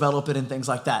business development and things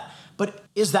like that. But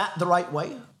is that the right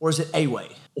way or is it a way?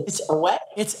 It's a way.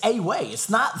 It's a way.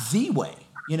 It's not the way,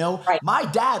 you know? Right. My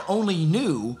dad only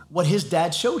knew what his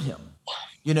dad showed him.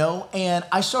 You know, and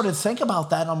I started to think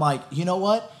about that, and I'm like, you know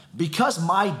what? Because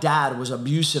my dad was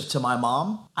abusive to my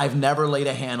mom, I've never laid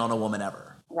a hand on a woman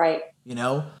ever. Right. You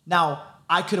know? Now,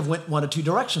 I could have went one of 2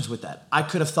 directions with that. I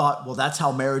could have thought, well, that's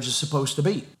how marriage is supposed to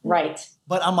be. Right.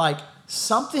 But I'm like,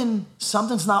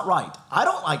 something's not right. I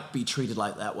don't like be treated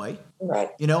like that way.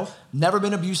 Right. You know, never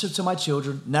been abusive to my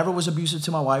children, never was abusive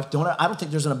to my wife. I don't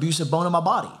think there's an abusive bone in my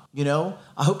body, you know?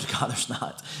 I hope to God there's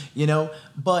not, you know?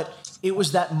 But it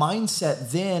was that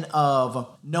mindset then of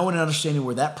knowing and understanding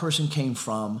where that person came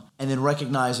from and then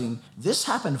recognizing this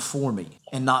happened for me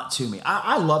and not to me.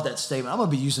 I love that statement. I'm going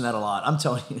to be using that a lot. I'm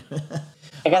telling you.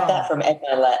 I got that from Ed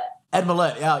Mylett. Ed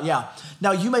Mylett, yeah.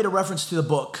 Now, you made a reference to the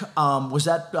book. Was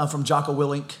that from Jocko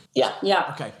Willink?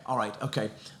 Yeah. Okay, all right,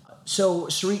 okay. So,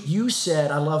 Sarit, you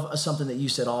said, I love something that you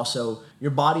said also,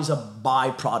 your body's a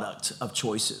byproduct of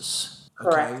choices. Okay?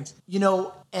 Correct. You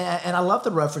know, and I love the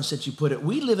reference that you put it.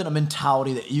 We live in a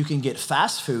mentality that you can get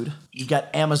fast food, you've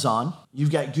got Amazon,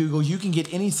 you've got Google, you can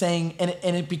get anything,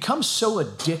 and it becomes so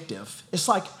addictive. It's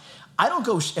like, I don't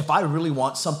go, if I really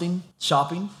want something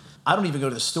shopping, I don't even go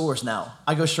to the stores now.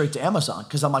 I go straight to Amazon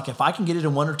because I'm like, if I can get it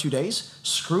in 1 or 2 days,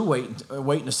 screw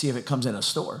waiting to see if it comes in a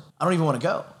store. I don't even want to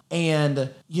go. And,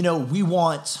 you know, we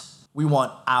want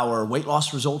our weight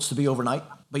loss results to be overnight,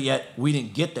 but yet we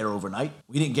didn't get there overnight.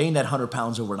 We didn't gain that 100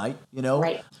 pounds overnight, you know?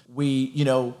 Right.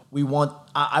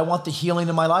 I want the healing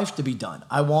in my life to be done.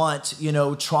 I want, you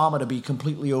know, trauma to be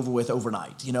completely over with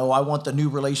overnight. You know, I want the new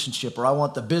relationship, or I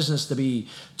want the business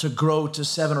to grow to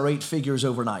 7 or 8 figures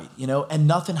overnight, you know, and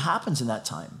nothing happens in that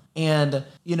time. And,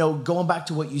 you know, going back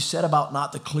to what you said about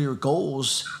not the clear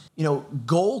goals, you know,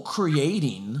 goal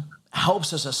creating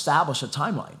helps us establish a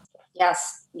timeline.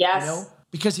 Yes. You know?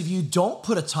 Because if you don't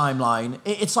put a timeline,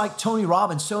 it's like Tony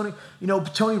Robbins. Tony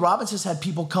Robbins has had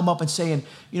people come up and saying,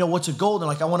 you know, what's a goal? And they're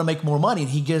like, I want to make more money. And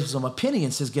he gives them a penny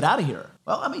and says, get out of here.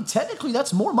 Well, I mean, technically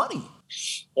that's more money.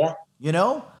 Yeah. You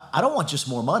know, I don't want just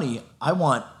more money. I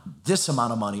want this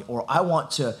amount of money, or I don't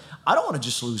want to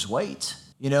just lose weight.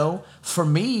 You know, for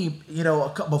me, you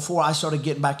know, before I started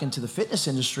getting back into the fitness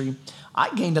industry,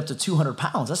 I gained up to 200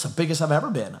 pounds. That's the biggest I've ever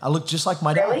been. I look just like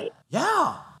my dad. Really?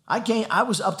 Yeah. I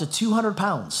was up to 200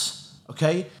 pounds,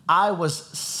 okay? I was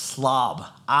slob.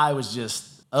 I was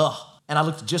just, and I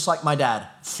looked just like my dad,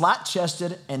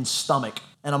 flat-chested and stomach.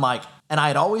 And I'm like, and I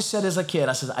had always said as a kid,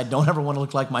 I said, I don't ever want to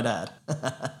look like my dad,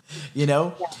 you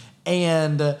know? Yeah.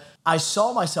 And I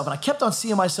saw myself, and I kept on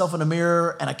seeing myself in the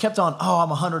mirror, and I kept on, I'm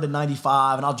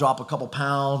 195, and I'll drop a couple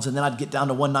pounds, and then I'd get down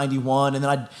to 191, and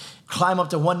then I'd climb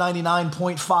up to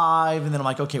 199.5. And then I'm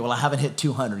like, okay, well, I haven't hit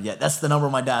 200 yet. That's the number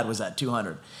my dad was at,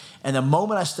 200. And the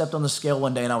moment I stepped on the scale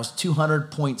one day and I was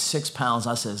 200.6 pounds,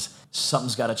 I says,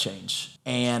 something's got to change.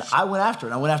 And I went after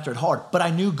it. I went after it hard, but I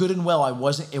knew good and well it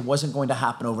wasn't going to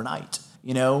happen overnight,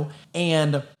 you know?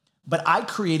 But I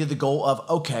created the goal of,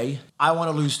 okay, I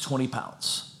want to lose 20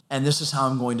 pounds. And this is how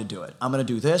I'm going to do it. I'm going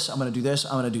to do this. I'm going to do this.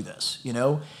 I'm going to do this, you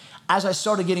know? As I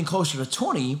started getting closer to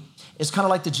 20, it's kind of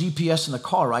like the GPS in the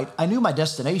car, right? I knew my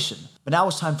destination, but now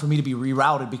it's time for me to be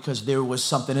rerouted because there was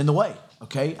something in the way,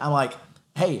 okay? I'm like,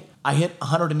 hey, I hit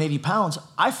 180 pounds.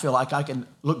 I feel like I can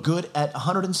look good at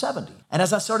 170. And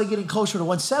as I started getting closer to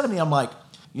 170, I'm like,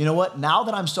 you know what? Now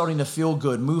that I'm starting to feel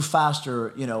good, move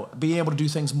faster, you know, being able to do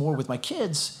things more with my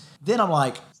kids, then I'm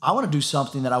like, I want to do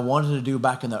something that I wanted to do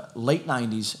back in the late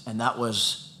 90s, and that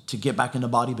was to get back into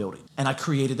bodybuilding. And I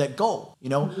created that goal. You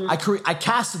know, I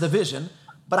casted the vision,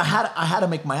 but I had to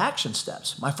make my action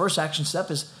steps. My first action step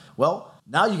is, well,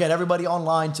 now you got everybody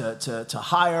online to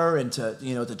hire and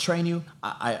to train you.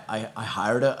 I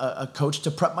hired a coach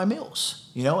to prep my meals,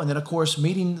 you know, and then of course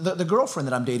meeting the girlfriend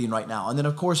that I'm dating right now, and then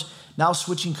of course now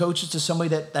switching coaches to somebody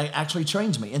that actually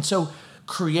trains me. And so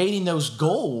creating those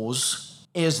goals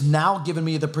is now giving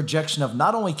me the projection of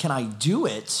not only can I do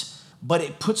it, but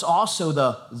it puts also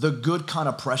the good kind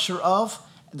of pressure of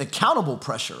the accountable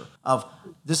pressure of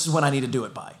this is when I need to do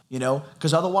it by, you know,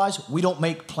 because otherwise we don't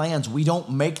make plans. We don't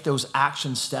make those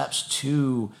action steps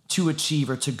to achieve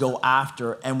or to go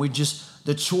after. And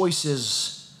the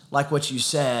choices, like what you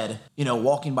said, you know,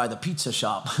 walking by the pizza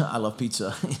shop, I love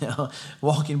pizza, you know,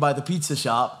 walking by the pizza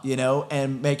shop, you know,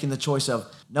 and making the choice of,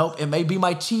 nope, it may be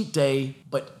my cheat day,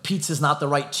 but pizza's not the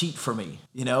right cheat for me,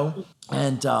 you know?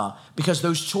 And because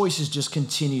those choices just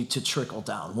continue to trickle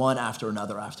down one after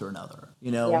another,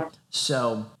 you know? Yeah.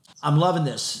 So I'm loving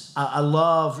this. I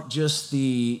love just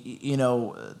the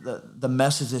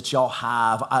message that y'all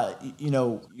have.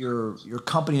 Your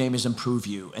company name is Improve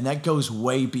You, and that goes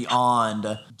way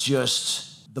beyond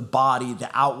just the body, the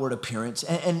outward appearance.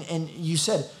 And you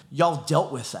said y'all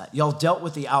dealt with that. Y'all dealt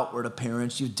with the outward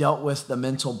appearance. You dealt with the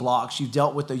mental blocks. You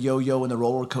dealt with the yo-yo and the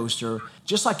roller coaster,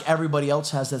 just like everybody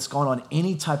else has that's gone on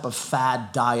any type of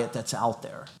fad diet that's out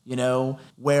there, you know,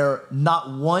 where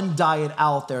not one diet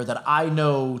out there that I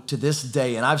know to this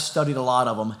day, and I've studied a lot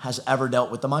of them, has ever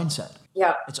dealt with the mindset.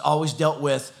 Yeah. It's always dealt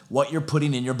with what you're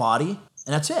putting in your body,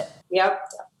 and that's it. Yep.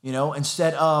 You know,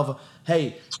 instead of,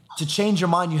 hey, to change your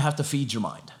mind, you have to feed your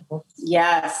mind.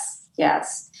 Yes.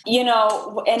 You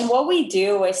know, and what we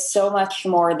do is so much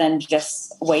more than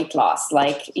just weight loss.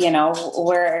 Like, you know,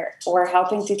 we're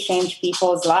helping to change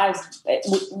people's lives.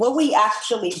 What we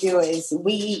actually do is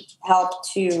we help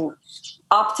to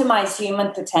optimize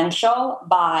human potential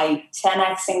by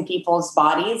 10xing people's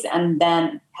bodies and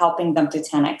then helping them to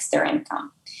 10x their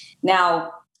income.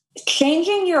 Now,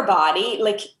 changing your body,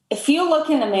 like if you look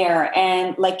in the mirror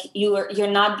and like you're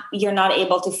not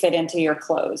able to fit into your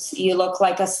clothes, you look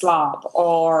like a slob,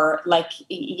 or like,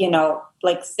 you know,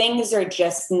 like things are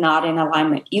just not in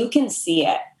alignment. You can see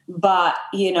it, but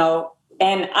you know,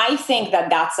 and I think that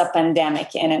that's a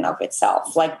pandemic in and of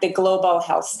itself, like the global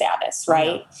health status,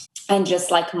 right? Yeah. And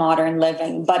just like modern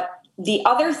living. But the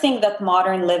other thing that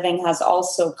modern living has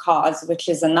also caused, which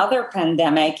is another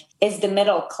pandemic, is the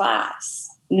middle class.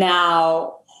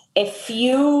 Now, if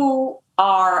you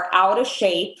are out of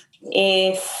shape,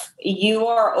 if you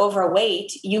are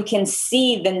overweight, you can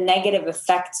see the negative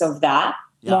effects of that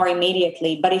more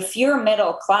immediately. But if you're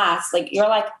middle class, like you're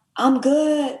like, I'm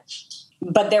good.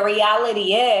 But the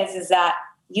reality is that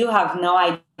you have no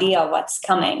idea what's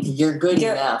coming. You're good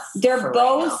enough. They're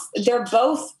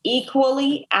both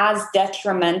equally as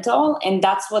detrimental. And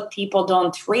that's what people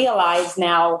don't realize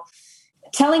now.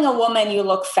 Telling a woman you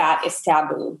look fat is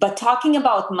taboo, but talking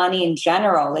about money in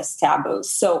general is taboo.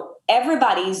 So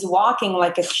everybody's walking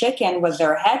like a chicken with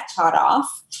their head cut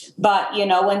off. But, you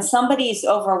know, when somebody's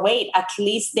overweight, at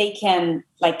least they can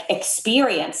like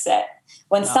experience it.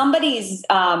 When somebody's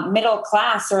middle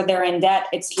class or they're in debt,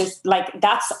 it's just like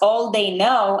that's all they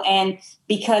know. And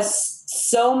because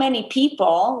so many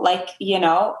people, like, you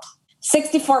know,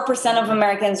 64% of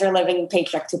Americans are living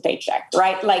paycheck to paycheck,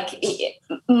 right? Like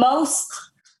most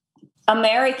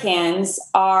Americans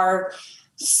are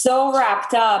so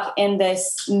wrapped up in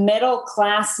this middle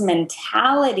class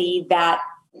mentality that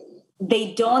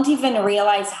they don't even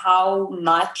realize how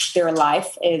much their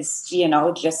life is, you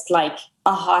know, just like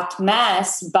a hot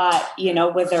mess. But, you know,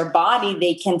 with their body,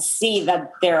 they can see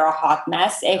that they're a hot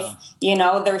mess if, you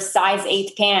know, their size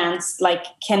 8 pants like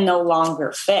can no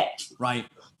longer fit. Right.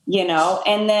 You know,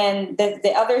 and then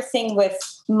the other thing with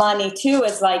money too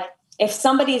is like, if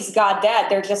somebody's got debt,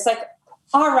 they're just like,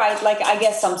 all right, like, I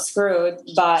guess I'm screwed,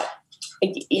 but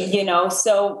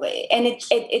so, and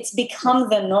it's become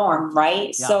the norm,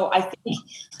 right? Yeah. So I think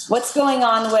what's going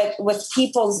on with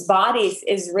people's bodies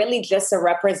is really just a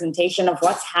representation of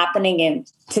what's happening in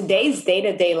today's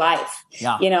day-to-day life.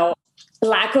 Yeah.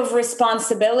 Lack of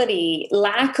responsibility,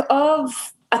 lack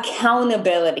of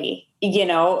accountability,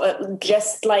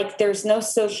 just like there's no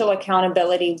social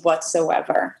accountability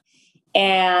whatsoever.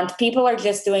 And people are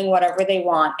just doing whatever they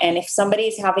want. And if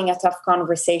somebody's having a tough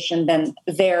conversation, then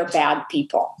they're bad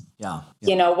people. Yeah.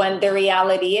 When the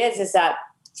reality is that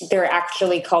they're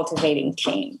actually cultivating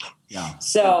change. Yeah.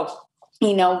 So,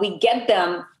 we get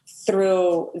them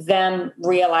through them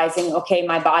realizing, okay,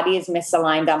 my body is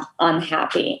misaligned. I'm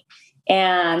unhappy.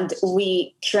 And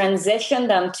we transition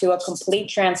them to a complete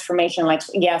transformation. Like,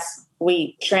 yes,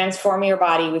 we transform your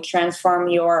body, we transform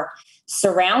your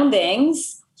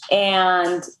surroundings,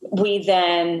 and we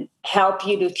then help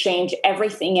you to change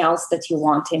everything else that you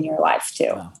want in your life too.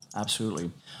 Yeah,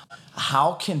 absolutely.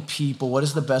 How can what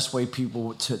is the best way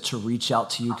people to reach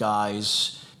out to you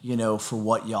guys, for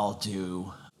what y'all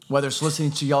do? Whether it's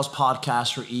listening to y'all's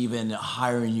podcast or even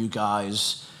hiring you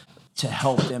guys to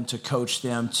help them, to coach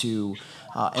them, to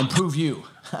improve you.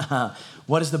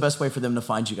 What is the best way for them to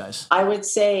find you guys? I would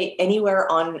say anywhere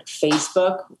on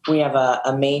Facebook. We have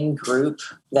a main group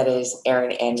that is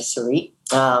Erin and Sarit.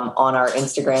 On our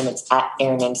Instagram, it's at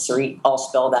Erin and Sarit, all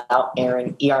spelled out,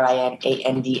 Erin,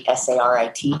 ERINANDSARIT.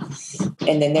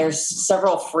 And then there's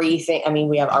several free things.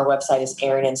 We have our website is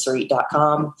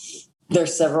erinandsarit.com.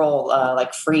 There's several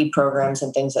free programs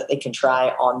and things that they can try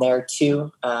on there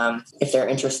too, if they're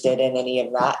interested in any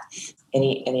of that.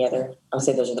 Any other? I would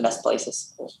say those are the best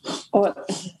places. Well,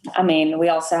 we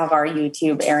also have our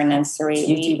YouTube, Erin and Sarit.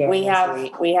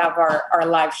 We have our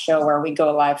live show where we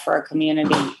go live for our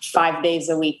community 5 days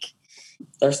a week.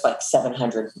 There's like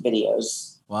 700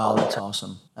 videos. Wow, that's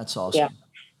awesome. That's awesome.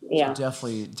 Yeah. So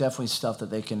definitely stuff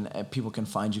that people can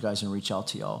find you guys and reach out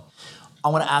to y'all. I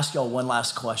want to ask y'all one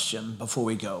last question before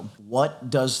we go. What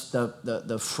does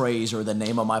the phrase or the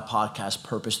name of my podcast,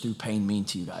 Purpose Through Pain, mean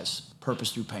to you guys?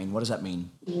 Purpose through pain. What does that mean?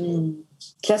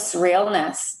 Just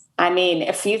realness.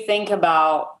 If you think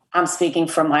about, I'm speaking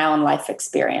from my own life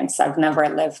experience. I've never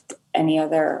lived any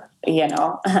other,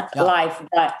 life,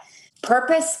 but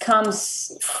purpose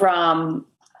comes from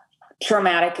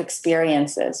traumatic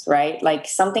experiences, right? Like,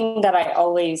 something that I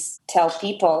always tell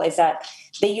people is that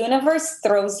the universe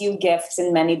throws you gifts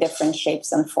in many different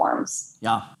shapes and forms.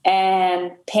 Yeah.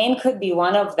 And pain could be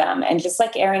one of them. And just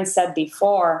like Erin said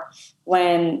before,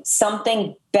 when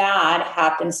something bad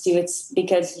happens to you, it's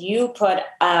because you put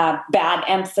a bad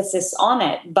emphasis on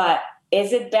it. But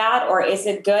is it bad or is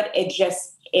it good? It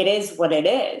is what it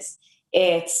is.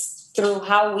 It's through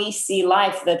how we see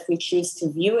life that we choose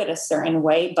to view it a certain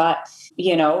way. But,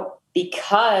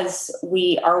 because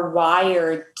we are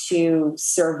wired to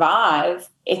survive,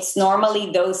 it's normally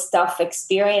those tough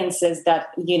experiences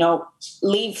that,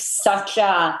 leave such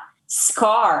a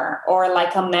scar or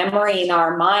like a memory in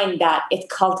our mind that it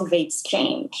cultivates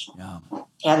change.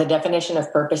 Yeah, the definition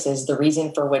of purpose is the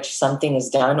reason for which something is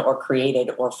done or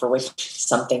created or for which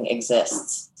something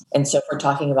exists. And so if we're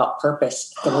talking about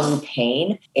purpose through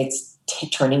pain, it's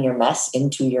turning your mess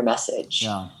into your message.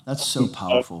 Yeah, that's so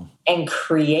powerful. And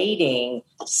creating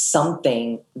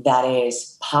something that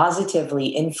is positively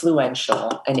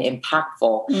influential and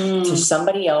impactful to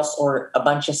somebody else or a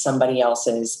bunch of somebody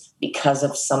else's because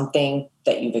of something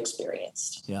that you've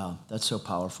experienced. Yeah, that's so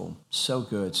powerful. So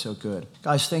good, so good.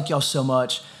 Guys, thank y'all so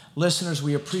much. Listeners,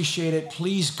 we appreciate it.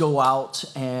 Please go out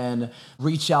and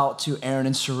reach out to Erin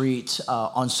and Sarit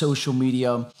on social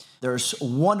media. There's a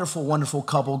wonderful, wonderful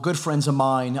couple, good friends of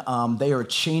mine. They are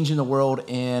changing the world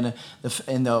in the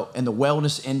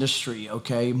wellness industry.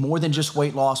 Okay, more than just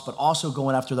weight loss, but also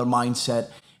going after their mindset.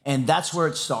 And that's where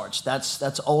it starts.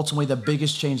 That's ultimately the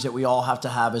biggest change that we all have to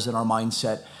have is in our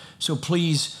mindset. So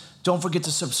please don't forget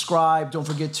to subscribe. Don't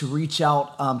forget to reach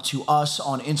out to us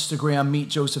on Instagram, Meet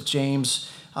Joseph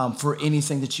James. For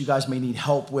anything that you guys may need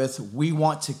help with. We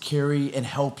want to carry and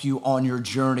help you on your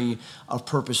journey of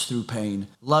purpose through pain.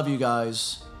 Love you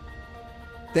guys.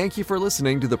 Thank you for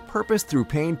listening to the Purpose Through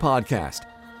Pain podcast.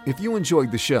 If you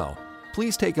enjoyed the show,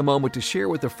 please take a moment to share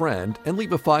with a friend and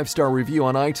leave a 5-star review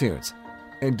on iTunes.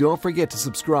 And don't forget to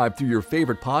subscribe through your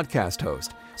favorite podcast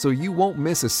host so you won't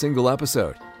miss a single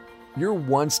episode. You're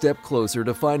one step closer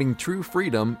to finding true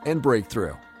freedom and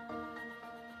breakthrough.